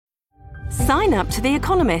Sign up to The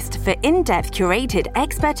Economist for in-depth curated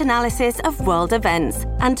expert analysis of world events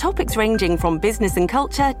and topics ranging from business and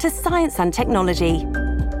culture to science and technology.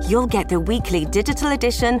 You'll get the weekly digital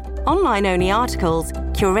edition, online-only articles,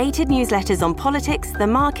 curated newsletters on politics, the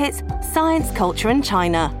markets, science, culture and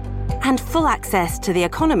China, and full access to The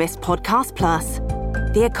Economist Podcast Plus.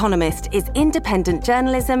 The Economist is independent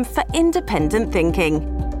journalism for independent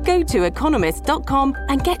thinking. Go to economist.com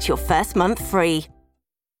and get your first month free.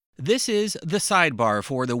 This is The Sidebar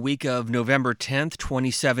for the week of November 10th,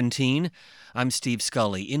 2017. I'm Steve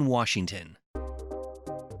Scully in Washington.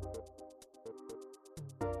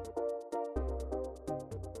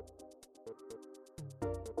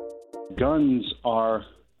 Guns are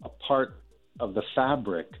a part of the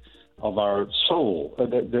fabric of our soul.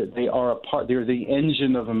 They are a part. They're the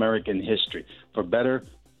engine of American history, for better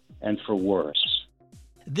and for worse.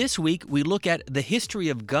 This week, we look at the history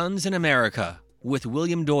of guns in America with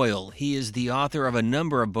William Doyle. He is the author of a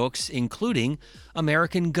number of books, including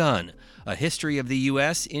American Gun, A History of the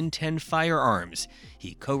U.S. in 10 Firearms.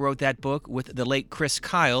 He co-wrote that book with the late Chris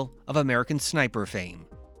Kyle of American Sniper fame.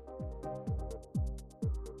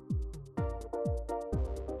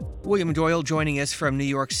 William Doyle joining us from New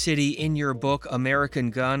York City. In your book, American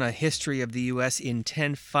Gun, A History of the U.S. in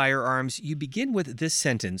 10 Firearms, you begin with this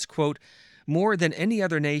sentence, quote, "More than any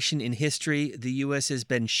other nation in history, the U.S. has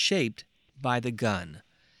been shaped by the gun."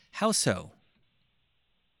 How so?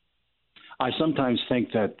 I sometimes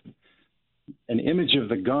think that an image of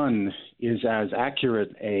the gun is as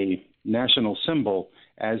accurate a national symbol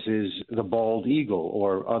as is the bald eagle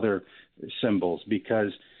or other symbols,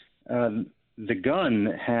 because the gun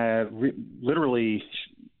had literally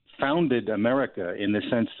founded America, in the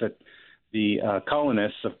sense that the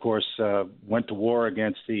colonists, of course, went to war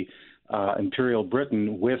against the Imperial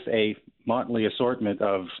Britain with a motley assortment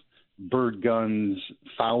of bird guns,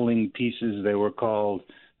 fowling pieces, they were called,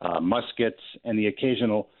 muskets, and the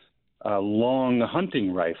occasional long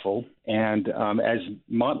hunting rifle. And as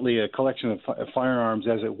motley a collection of firearms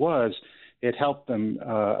as it was, it helped them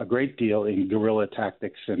a great deal in guerrilla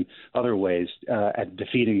tactics and other ways at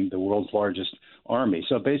defeating the world's largest army.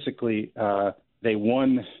 So basically, they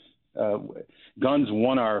won. Guns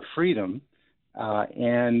won our freedom.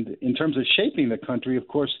 And in terms of shaping the country, of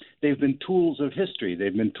course, they've been tools of history.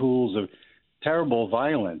 They've been tools of terrible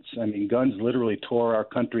violence. I mean, guns literally tore our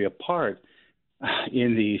country apart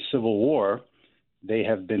in the Civil War. They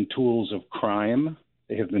have been tools of crime.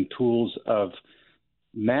 They have been tools of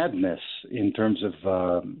madness in terms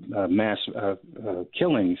of mass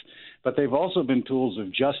killings. But they've also been tools of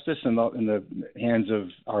justice in the hands of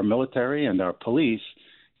our military and our police,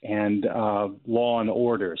 and law and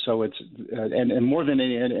order. So it's and more than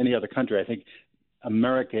any other country, I think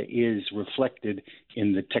America is reflected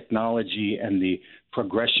in the technology and the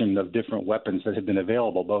progression of different weapons that have been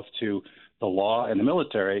available both to the law and the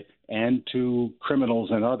military and to criminals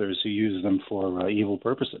and others who use them for evil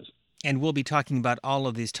purposes. And we'll be talking about all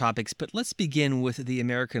of these topics, but let's begin with the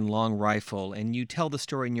American long rifle. And you tell the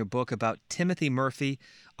story in your book about Timothy Murphy,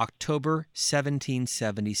 October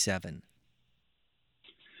 1777.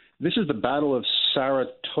 This is the Battle of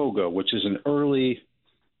Saratoga, which is an early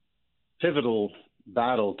pivotal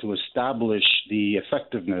battle to establish the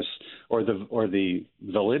effectiveness or the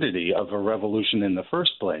validity of a revolution in the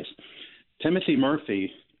first place. Timothy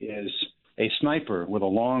Murphy is a sniper with a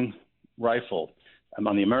long rifle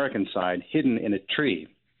on the American side, hidden in a tree.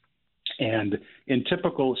 And in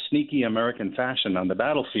typical sneaky American fashion on the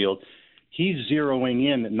battlefield, he's zeroing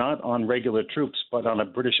in not on regular troops, but on a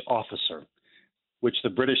British officer, which the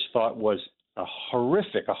British thought was a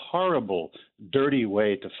horrible, dirty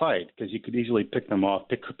way to fight, because you could easily pick them off,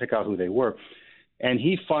 pick out who they were. And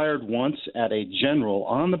he fired once at a general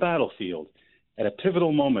on the battlefield at a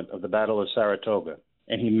pivotal moment of the Battle of Saratoga,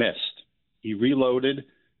 and he missed. He reloaded,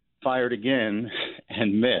 fired again,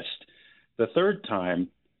 and missed. The third time,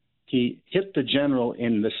 he hit the general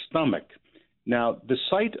in the stomach. Now, the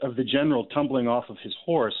sight of the general tumbling off of his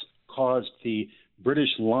horse caused the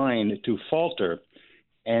British line to falter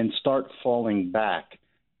and start falling back.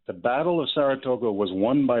 The Battle of Saratoga was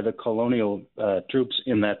won by the colonial troops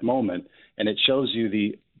in that moment, and it shows you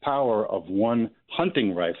the power of one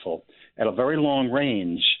hunting rifle at a very long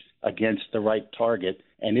range against the right target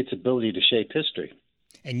and its ability to shape history.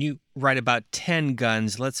 And you write about 10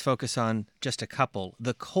 guns. Let's focus on just a couple.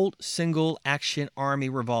 The Colt Single Action Army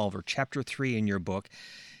Revolver, Chapter 3 in your book,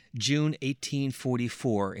 June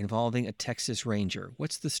 1844, involving a Texas Ranger.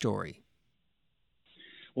 What's the story?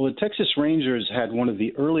 Well, the Texas Rangers had one of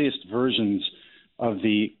the earliest versions of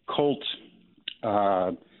the Colt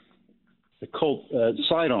Colt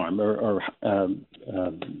sidearm or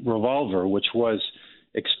revolver, which was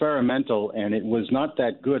experimental, and it was not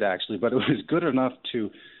that good actually, but it was good enough to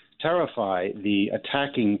terrify the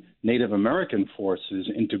attacking Native American forces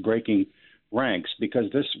into breaking ranks,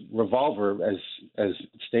 because this revolver, as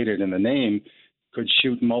stated in the name, could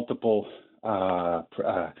shoot multiple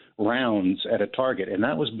rounds at a target, and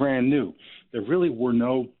that was brand new. There really were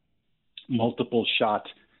no multiple shot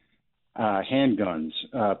handguns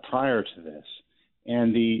prior to this.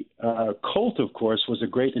 And the Colt, of course, was a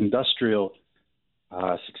great industrial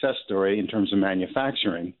success story in terms of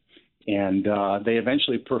manufacturing. And they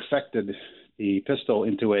eventually perfected the pistol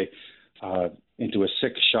into a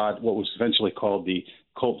six-shot, what was eventually called the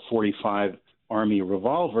Colt 45 Army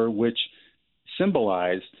revolver, which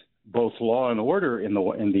symbolized both law and order in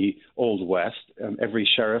the Old West. Every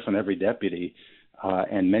sheriff and every deputy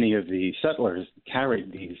and many of the settlers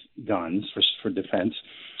carried these guns for defense.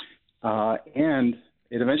 And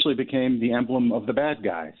it eventually became the emblem of the bad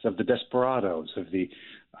guys, of the desperados, of the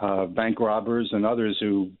bank robbers and others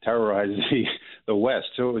who terrorized the West.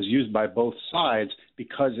 So it was used by both sides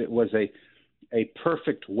because it was a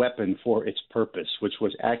perfect weapon for its purpose, which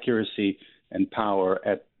was accuracy and power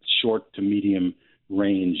at short to medium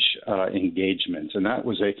range engagements. And that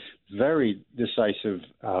was a very decisive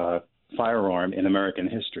firearm in American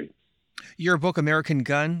history. Your book, American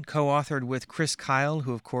Gun, co-authored with Chris Kyle,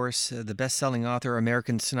 who, of course, the best-selling author,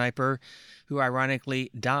 American Sniper, who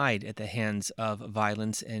ironically died at the hands of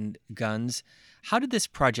violence and guns. How did this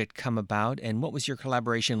project come about, and what was your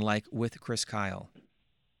collaboration like with Chris Kyle?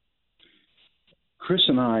 Chris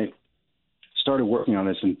and I started working on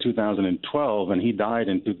this in 2012, and he died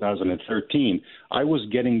in 2013. I was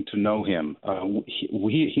getting to know him.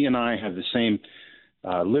 He and I had the same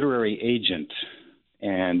literary agent,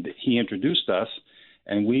 and he introduced us,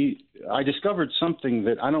 and I discovered something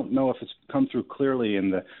that I don't know if it's come through clearly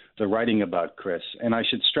in the writing about Chris. And I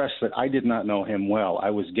should stress that I did not know him well. I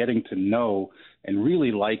was getting to know and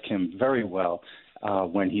really like him very well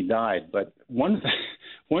when he died. But one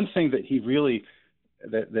thing that he really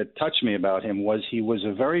that touched me about him was he was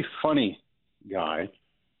a very funny guy,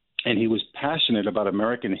 and he was passionate about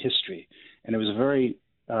American history, and it was a very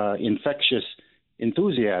infectious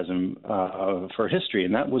enthusiasm for history,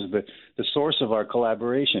 and that was the source of our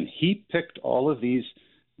collaboration. He picked all of these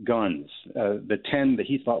guns, the 10 that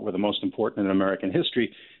he thought were the most important in American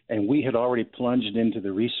history, and we had already plunged into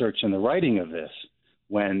the research and the writing of this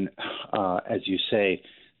when, as you say,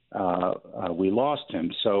 we lost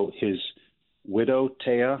him. So his widow,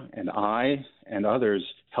 Taya, and I and others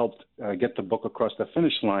helped get the book across the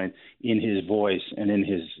finish line in his voice and in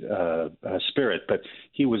his spirit. But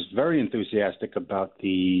he was very enthusiastic about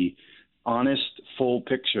the honest, full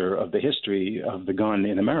picture of the history of the gun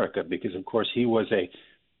in America, because, of course, he was a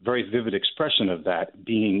very vivid expression of that,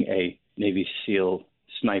 being a Navy SEAL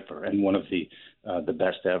sniper and one of the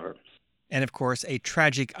best ever. And, of course, a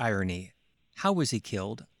tragic irony. How was he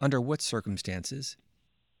killed? Under what circumstances?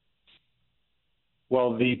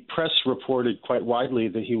 Well, the press reported quite widely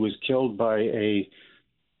that he was killed by a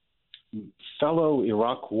fellow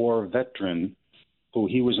Iraq War veteran who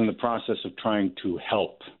he was in the process of trying to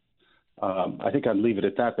help. I think I'd leave it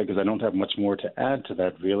at that because I don't have much more to add to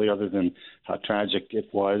that, really, other than how tragic it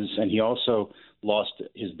was. And he also lost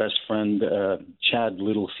his best friend, Chad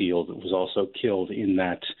Littlefield, who was also killed in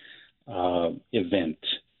that event.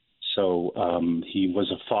 So he was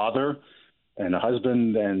a father and a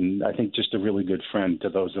husband, and I think just a really good friend to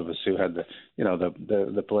those of us who had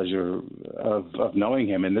the pleasure of knowing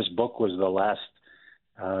him. And this book was the last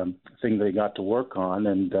thing they got to work on,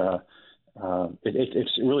 and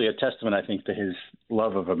it's really a testament, I think, to his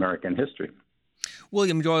love of American history.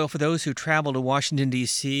 William Doyle, for those who travel to Washington,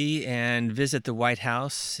 D.C. and visit the White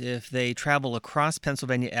House, if they travel across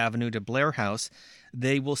Pennsylvania Avenue to Blair House,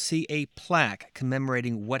 they will see a plaque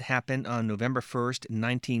commemorating what happened on November 1st,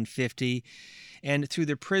 1950. And through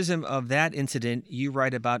the prism of that incident, you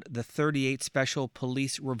write about the .38 Special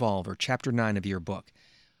Police Revolver, Chapter 9 of your book.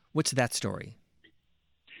 What's that story?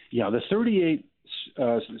 Yeah, the .38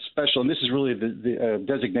 Special, and this is really the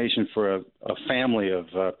designation for a family of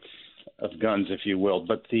guns, if you will.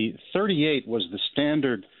 But the .38 was the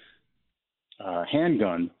standard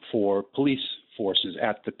handgun for police forces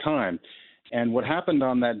at the time. And what happened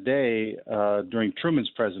on that day during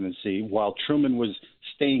Truman's presidency, while Truman was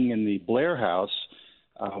staying in the Blair House,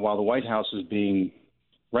 while the White House was being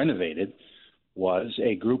renovated, was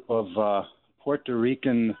a group of Puerto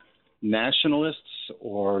Rican nationalists,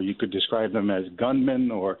 or you could describe them as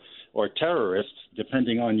gunmen or terrorists,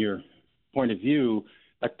 depending on your point of view,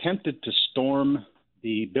 attempted to storm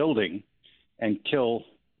the building and kill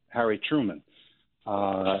Harry Truman,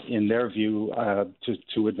 in their view,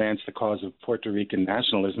 to advance the cause of Puerto Rican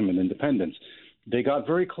nationalism and independence. They got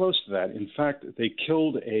very close to that. In fact, they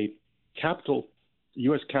killed a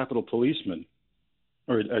U.S. Capitol policeman,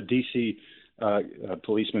 or a D.C.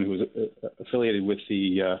 Policeman who was affiliated with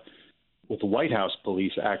the White House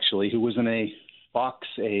police, actually, who was in a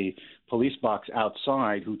police box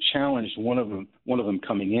outside, who challenged one of them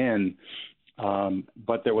coming in.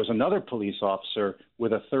 But there was another police officer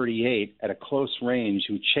with a .38 at a close range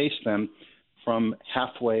who chased them from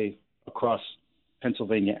halfway across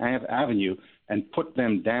Pennsylvania Avenue and put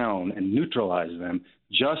them down and neutralized them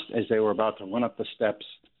just as they were about to run up the steps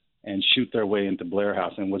and shoot their way into Blair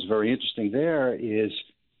House. And what's very interesting there is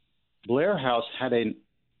Blair House had an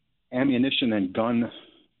ammunition and gun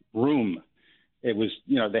room. It was,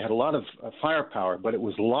 they had a lot of firepower, but it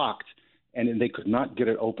was locked, and they could not get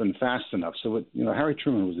it open fast enough. So, Harry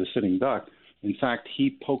Truman was a sitting duck. In fact,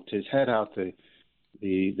 he poked his head out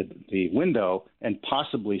the window and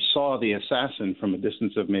possibly saw the assassin from a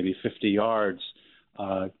distance of maybe 50 yards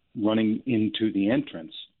running into the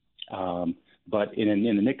entrance. But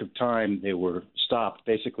in the nick of time, they were stopped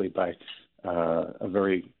basically by a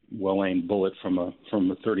very well-aimed bullet from a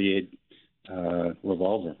 .38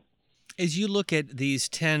 revolver. As you look at these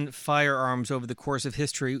 10 firearms over the course of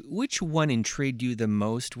history, which one intrigued you the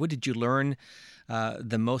most? What did you learn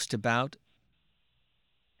the most about?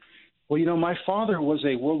 Well, my father was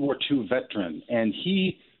a World War II veteran, and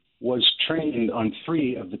he was trained on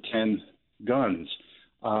 3 of the 10 guns.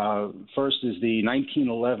 First is the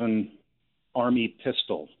 1911 Army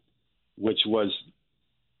pistol, which was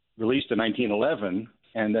released in 1911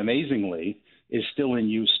 and amazingly is still in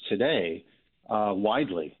use today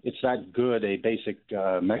widely. It's that good a basic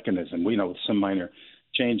mechanism, with some minor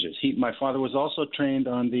changes. My father was also trained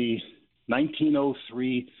on the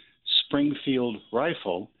 1903 Springfield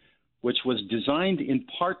rifle, which was designed in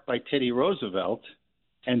part by Teddy Roosevelt,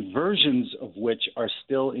 and versions of which are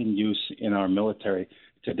still in use in our military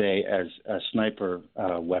today as sniper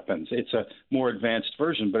weapons. It's a more advanced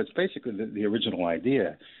version, but it's basically the original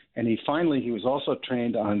idea. And he was also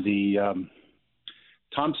trained on the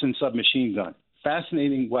Thompson submachine gun.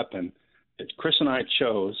 Fascinating weapon that Chris and I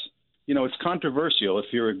chose. It's controversial. If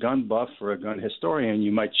you're a gun buff or a gun historian,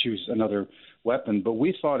 you might choose another weapon, but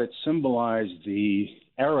we thought it symbolized the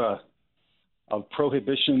era of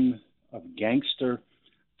prohibition, of gangster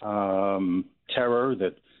terror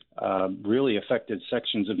that really affected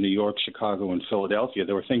sections of New York, Chicago, and Philadelphia.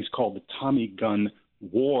 There were things called the Tommy gun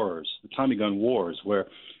wars, where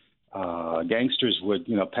gangsters would,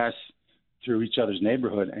 pass through each other's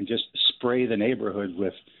neighborhood and just spray the neighborhood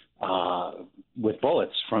with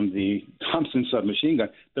bullets from the Thompson submachine gun.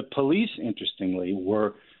 The police, interestingly,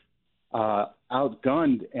 were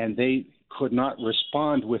outgunned, and they could not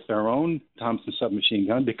respond with their own Thompson submachine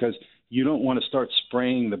gun because you don't want to start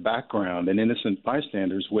spraying the background and innocent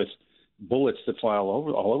bystanders with bullets that fly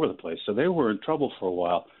all over the place. So they were in trouble for a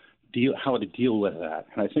while, how to deal with that.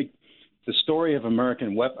 And I think the story of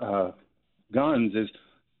American guns is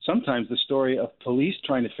sometimes the story of police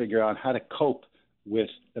trying to figure out how to cope with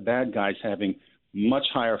the bad guys having much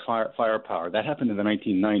higher firepower. That happened in the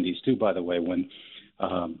 1990s, too, by the way, when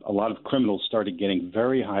a lot of criminals started getting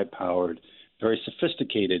very high-powered, very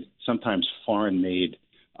sophisticated, sometimes foreign-made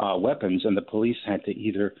weapons, and the police had to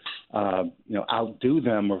either outdo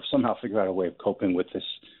them or somehow figure out a way of coping with this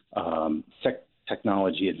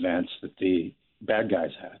technology advance that the bad guys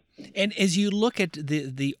had. And as you look at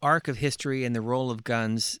the arc of history and the role of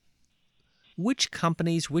guns, which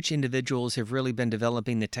companies, which individuals have really been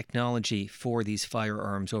developing the technology for these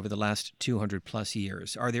firearms over the last 200 plus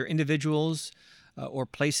years? Are there individuals or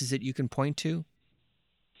places that you can point to?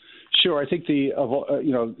 Sure. I think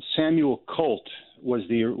Samuel Colt was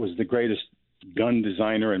the greatest gun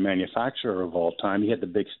designer and manufacturer of all time. He had the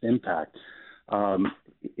biggest impact.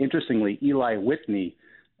 Interestingly, Eli Whitney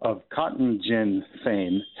of cotton gin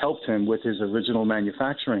fame helped him with his original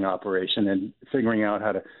manufacturing operation and figuring out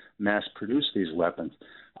how to mass produce these weapons.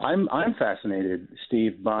 I'm fascinated,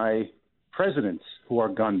 Steve, by presidents who are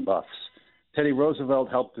gun buffs. Teddy Roosevelt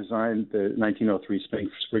helped design the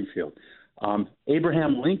 1903 Springfield.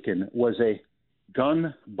 Abraham Lincoln was a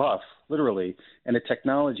gun buff, literally, and a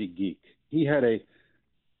technology geek. He had a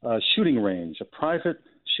shooting range, a private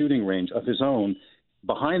shooting range of his own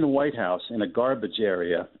behind the White House in a garbage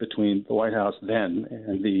area between the White House then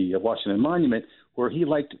and the Washington Monument, where he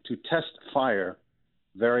liked to test fire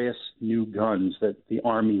various new guns that the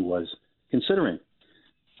Army was considering.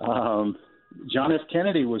 John F.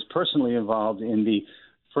 Kennedy was personally involved in the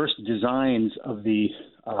first designs of the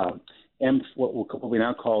what we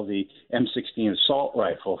now call the M16 assault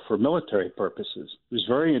rifle for military purposes. He was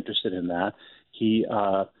very interested in that. He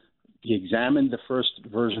examined the first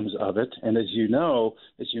versions of it, and as you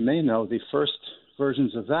may know, the first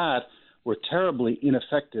versions of that were terribly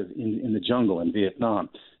ineffective in the jungle in Vietnam.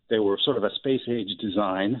 They were sort of a space-age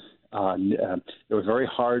design. They were very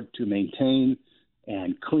hard to maintain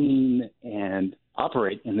and clean and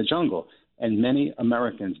operate in the jungle, and many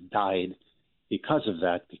Americans died because of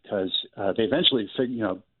that. Because they eventually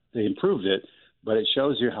they improved it, but it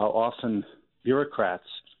shows you how often bureaucrats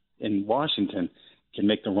in Washington can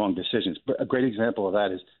make the wrong decisions. But a great example of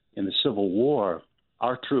that is in the Civil War,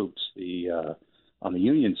 our troops, on the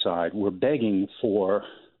Union side, were begging for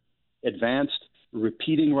advanced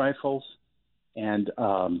repeating rifles and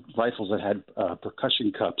rifles that had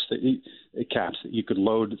percussion caps that you could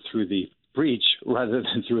load through the breech rather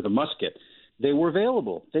than through the musket. They were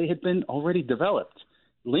available. They had been already developed.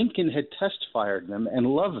 Lincoln had test-fired them and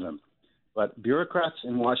loved them. But bureaucrats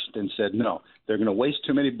in Washington said, no, they're going to waste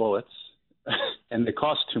too many bullets and they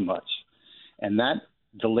cost too much. And that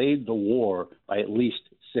delayed the war by at least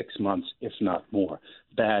 6 months, if not more.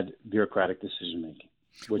 Bad bureaucratic decision-making,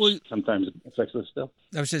 which sometimes affects us still.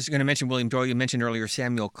 I was just going to mention William Doyle. You mentioned earlier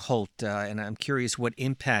Samuel Colt, and I'm curious what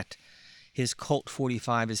impact his Colt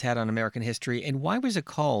 45 has had on American history, and why was it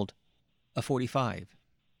called a 45?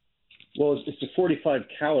 Well, it's a 45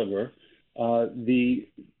 caliber. The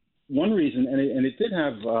one reason, and it did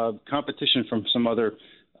have competition from some other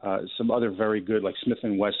very good, like Smith &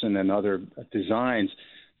 Wesson and other designs,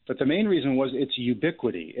 but the main reason was its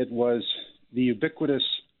ubiquity. It was the ubiquitous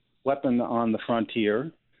weapon on the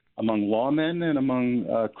frontier among lawmen and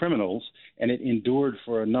among criminals, and it endured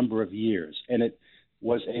for a number of years. And it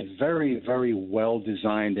was a very, very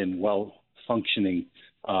well-designed and well-functioning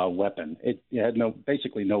weapon. It had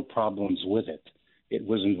basically no problems with it. It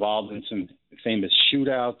was involved in some famous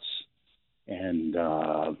shootouts, and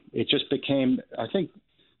it just became, I think,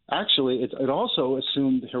 actually, it also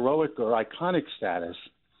assumed heroic or iconic status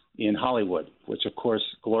in Hollywood, which, of course,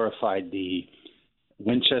 glorified the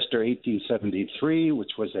Winchester 1873,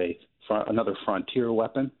 which was another frontier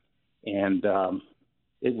weapon. And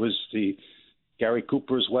it was the Gary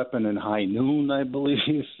Cooper's weapon in High Noon, I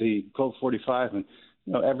believe, the Colt 45. And,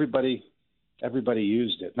 everybody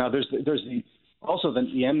used it. Now, there's also the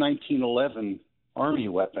M1911 Army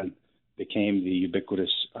weapon became the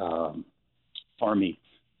ubiquitous Army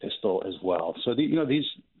pistol as well. So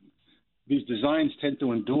these designs tend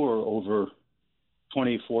to endure over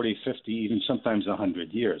 20, 40, 50, even sometimes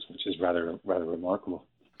 100 years, which is rather remarkable.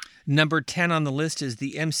 Number 10 on the list is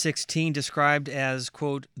the M16, described as,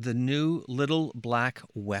 quote, the new little black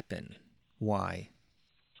weapon. Why?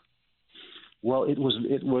 Well, it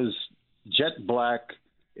was jet black.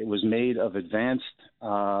 It was made of advanced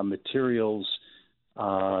materials,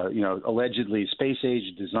 allegedly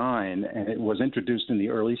space-age design, and it was introduced in the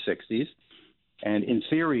early 60s. And in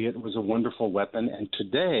theory, it was a wonderful weapon. And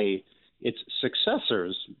today, its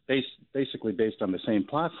successors, basically based on the same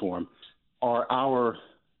platform, are our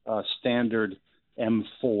standard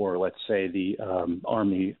M4, let's say, the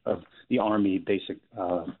Army basic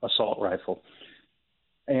assault rifle.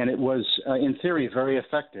 And it was, in theory, very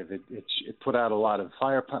effective. It put out a lot of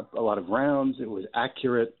a lot of rounds. It was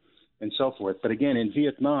accurate, and so forth. But again, in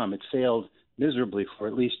Vietnam, it failed miserably for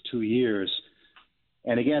at least 2 years.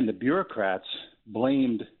 And again, the bureaucrats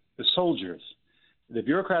blamed the soldiers. The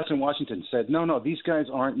bureaucrats in Washington said, no, these guys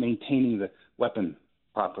aren't maintaining the weapon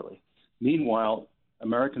properly. Meanwhile,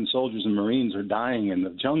 American soldiers and Marines are dying in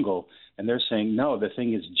the jungle, and they're saying, no, the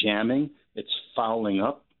thing is jamming, it's fouling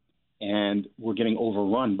up, and we're getting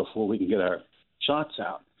overrun before we can get our shots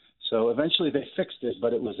out. So eventually they fixed it,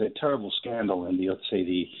 but it was a terrible scandal in let's say,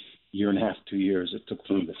 the year and a half, 2 years it took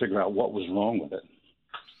them to figure out what was wrong with it.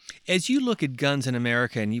 As you look at guns in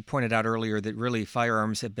America, and you pointed out earlier that really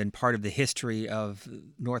firearms have been part of the history of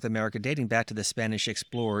North America dating back to the Spanish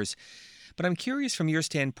explorers, but I'm curious from your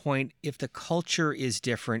standpoint if the culture is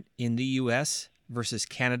different in the U.S. versus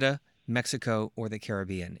Canada, Mexico, or the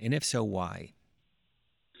Caribbean, and if so, why?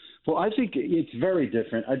 Well, I think it's very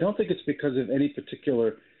different. I don't think it's because of any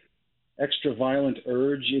particular extra violent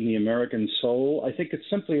urge in the American soul. I think it's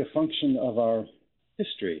simply a function of our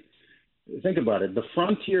history. Think about it. The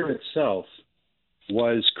frontier itself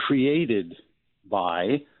was created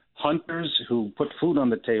by hunters who put food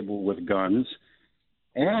on the table with guns,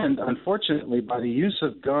 and unfortunately by the use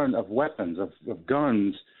of weapons, of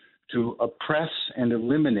guns to oppress and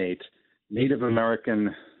eliminate Native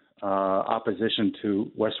American opposition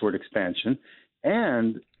to westward expansion.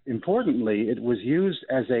 And importantly, it was used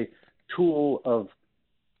as a tool of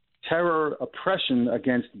terror oppression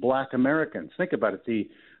against Black Americans. Think about it. The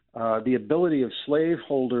ability of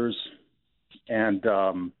slaveholders and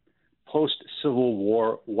post-Civil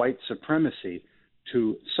War white supremacy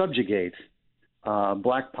to subjugate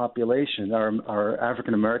Black population, our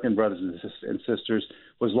African American brothers and sisters,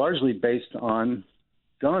 was largely based on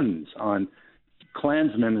guns, on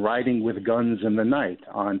Klansmen riding with guns in the night,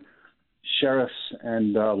 on sheriffs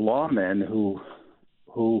and lawmen who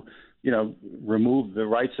removed the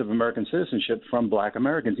rights of American citizenship from Black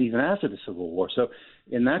Americans even after the Civil War. So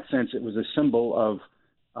in that sense, it was a symbol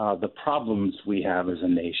of the problems we have as a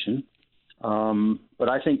nation. But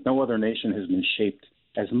I think no other nation has been shaped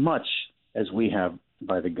as much as we have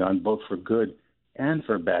by the gun, both for good and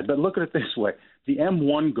for bad. But look at it this way. The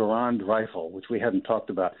M1 Garand rifle, which we haven't talked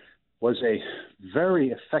about, was a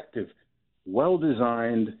very effective,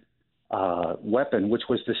 well-designed weapon, which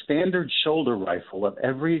was the standard shoulder rifle of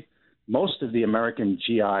most of the American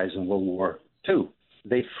GIs in World War II.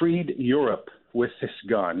 They freed Europe with this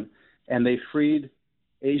gun, and they freed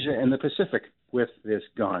Asia and the Pacific with this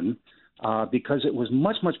gun because it was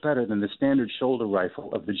much, much better than the standard shoulder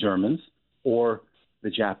rifle of the Germans or the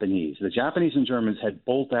Japanese. The Japanese and Germans had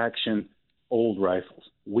bolt-action old rifles.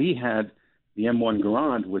 We had the M1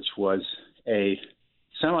 Garand, which was a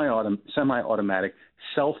semi-automatic,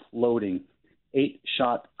 self-loading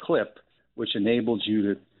 8-shot clip, which enabled you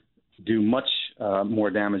to do much more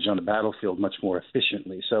damage on the battlefield much more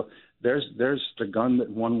efficiently. So there's the gun that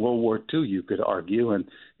won World War II, you could argue, and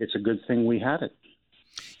it's a good thing we had it.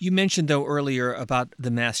 You mentioned, though, earlier about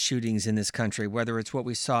the mass shootings in this country, whether it's what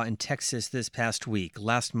we saw in Texas this past week,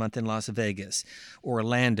 last month in Las Vegas,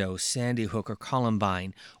 Orlando, Sandy Hook, or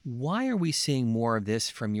Columbine. Why are we seeing more of this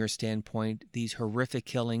from your standpoint, these horrific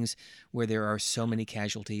killings where there are so many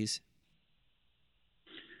casualties?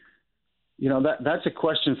 That's a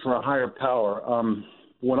question for a higher power.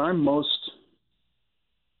 What I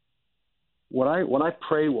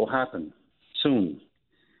pray will happen soon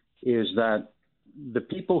is that the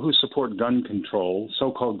people who support gun control,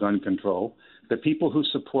 so-called gun control, the people who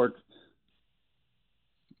support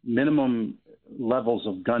minimum levels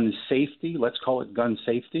of gun safety, let's call it gun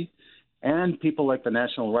safety, and people like the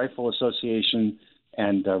National Rifle Association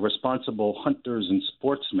and responsible hunters and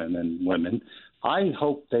sportsmen and women, I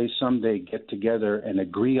hope they someday get together and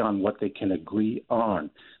agree on what they can agree on.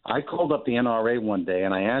 I called up the NRA one day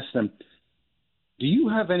and I asked them, do you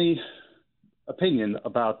have any opinion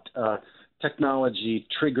about technology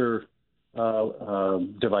trigger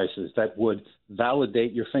devices that would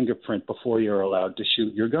validate your fingerprint before you're allowed to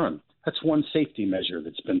shoot your gun? That's one safety measure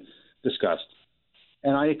that's been discussed.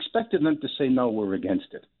 And I expected them to say, no, we're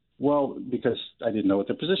against it. Well, because I didn't know what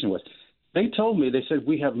their position was. They told me, they said,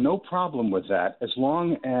 we have no problem with that as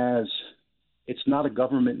long as it's not a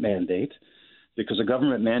government mandate, because a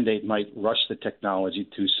government mandate might rush the technology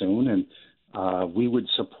too soon, and we would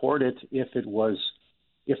support it if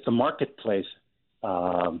the marketplace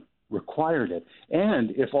required it.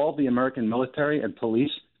 And if all the American military and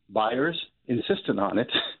police buyers insisted on it,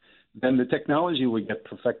 then the technology would get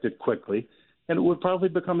perfected quickly, and it would probably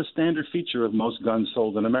become a standard feature of most guns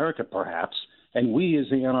sold in America, perhaps. And we, as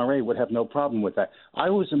the NRA, would have no problem with that. I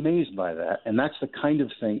was amazed by that, and that's the kind of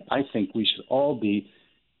thing I think we should all be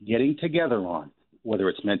getting together on, whether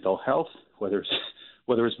it's mental health, whether it's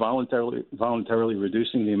voluntarily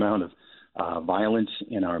reducing the amount of violence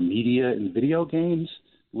in our media and video games.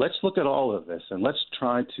 Let's look at all of this, and let's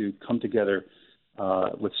try to come together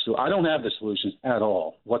with. I don't have the solutions at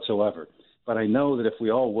all whatsoever, but I know that if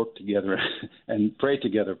we all work together and pray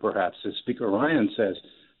together, perhaps, as Speaker Ryan says,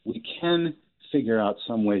 we can figure out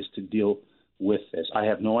some ways to deal with this. I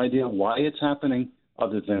have no idea why it's happening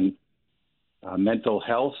other than mental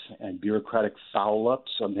health and bureaucratic foul-ups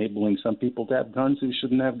enabling some people to have guns who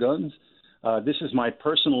shouldn't have guns. This is my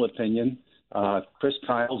personal opinion. Chris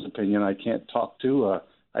Kyle's opinion I can't talk to.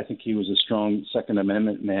 I think he was a strong Second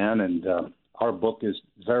Amendment man, and our book is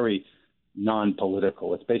very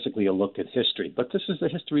non-political. It's basically a look at history. But this is the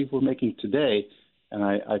history we're making today, and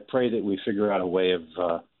I pray that we figure out a way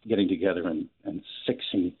of getting together and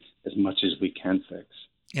fixing as much as we can fix.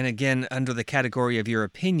 And again, under the category of your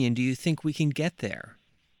opinion, do you think we can get there?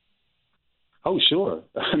 Oh, sure.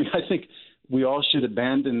 I mean, I think we all should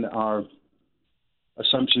abandon our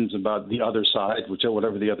assumptions about the other side,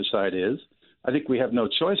 whatever the other side is. I think we have no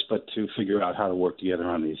choice but to figure out how to work together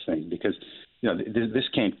on these things because, this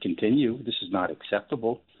can't continue. This is not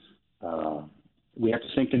acceptable. We have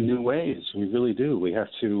to think in new ways. We really do. We have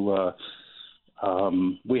to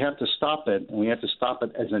stop it, and we have to stop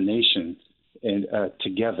it as a nation and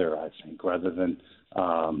together, I think, rather than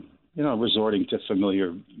resorting to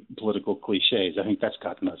familiar political cliches. I think that's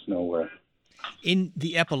gotten us nowhere. In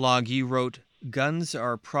the epilogue, you wrote, "Guns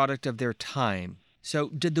are a product of their time." So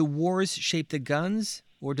did the wars shape the guns,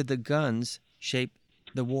 or did the guns shape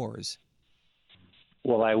the wars?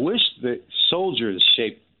 Well, I wish the soldiers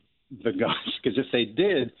shaped the guns, because if they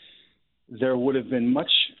did, there would have been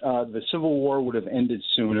the Civil War would have ended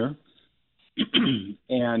sooner,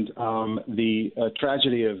 and the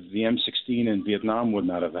tragedy of the M16 in Vietnam would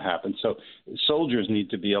not have happened. So soldiers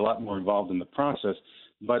need to be a lot more involved in the process.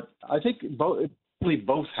 But I think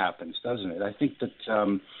both happens, doesn't it? I think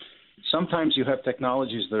that sometimes you have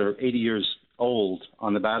technologies that are 80 years old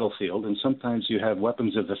on the battlefield, and sometimes you have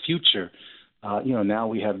weapons of the future. Now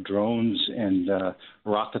we have drones and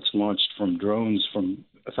rockets launched from drones from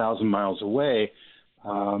 1,000 miles away.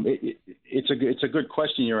 It's a good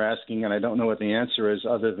question you're asking, and I don't know what the answer is,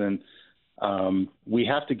 other than we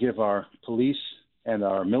have to give our police and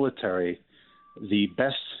our military the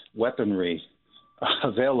best weaponry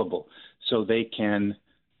available, so they can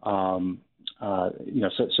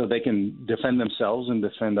so they can defend themselves and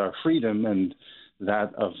defend our freedom and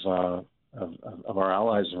that of our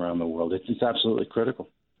allies around the world. It's absolutely critical.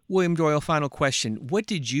 William Doyle, final question. What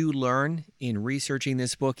did you learn in researching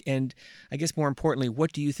this book? And I guess more importantly,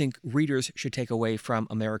 what do you think readers should take away from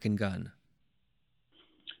American Gun?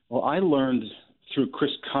 Well, I learned through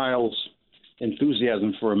Chris Kyle's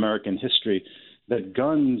enthusiasm for American history that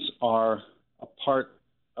guns are a part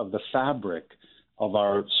of the fabric of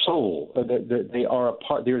our soul. They are a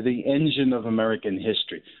part. They're the engine of American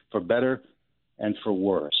history, for better and for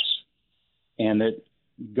worse. And that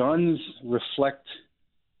guns reflect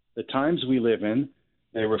the times we live in.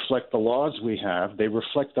 They reflect the laws we have. They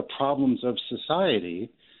reflect the problems of society.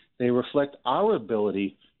 They reflect our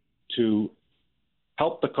ability to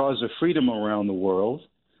help the cause of freedom around the world,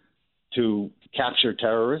 to capture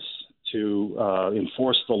terrorists, to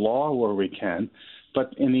enforce the law where we can.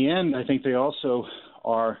 But in the end, I think they also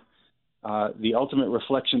are the ultimate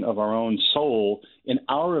reflection of our own soul in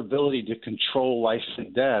our ability to control life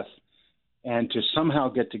and death, and to somehow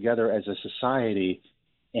get together as a society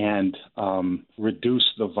and reduce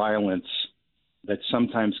the violence that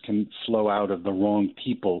sometimes can flow out of the wrong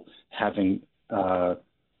people having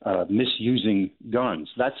misusing guns.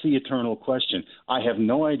 That's the eternal question. I have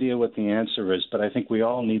no idea what the answer is, but I think we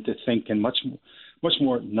all need to think in much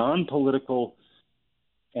more non-political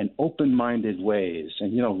and open-minded ways,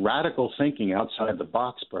 and radical thinking outside the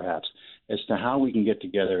box, perhaps, as to how we can get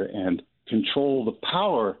together and control the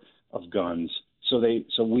power of guns,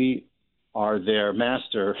 so we are their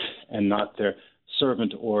master and not their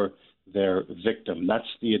servant or their victim. That's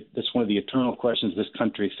one of the eternal questions this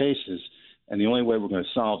country faces, and the only way we're going to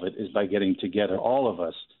solve it is by getting together, all of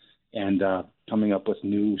us, and coming up with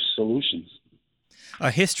new solutions.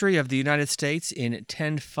 A History of the United States in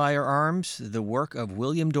 10 Firearms, the work of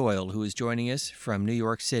William Doyle, who is joining us from New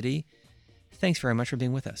York City. Thanks very much for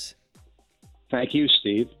being with us. Thank you,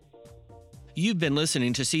 Steve. You've been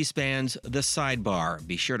listening to C-SPAN's The Sidebar.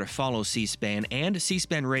 Be sure to follow C-SPAN and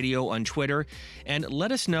C-SPAN Radio on Twitter, and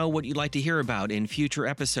let us know what you'd like to hear about in future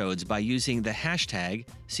episodes by using the hashtag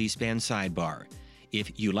C-SPAN Sidebar.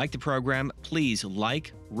 If you like the program, please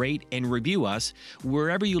like, rate, and review us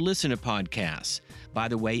wherever you listen to podcasts. By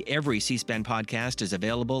the way, every C-SPAN podcast is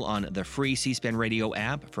available on the free C-SPAN Radio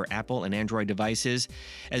app for Apple and Android devices,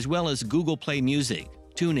 as well as Google Play Music,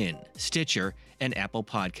 TuneIn, Stitcher, and Apple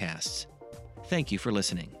Podcasts. Thank you for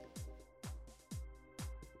listening.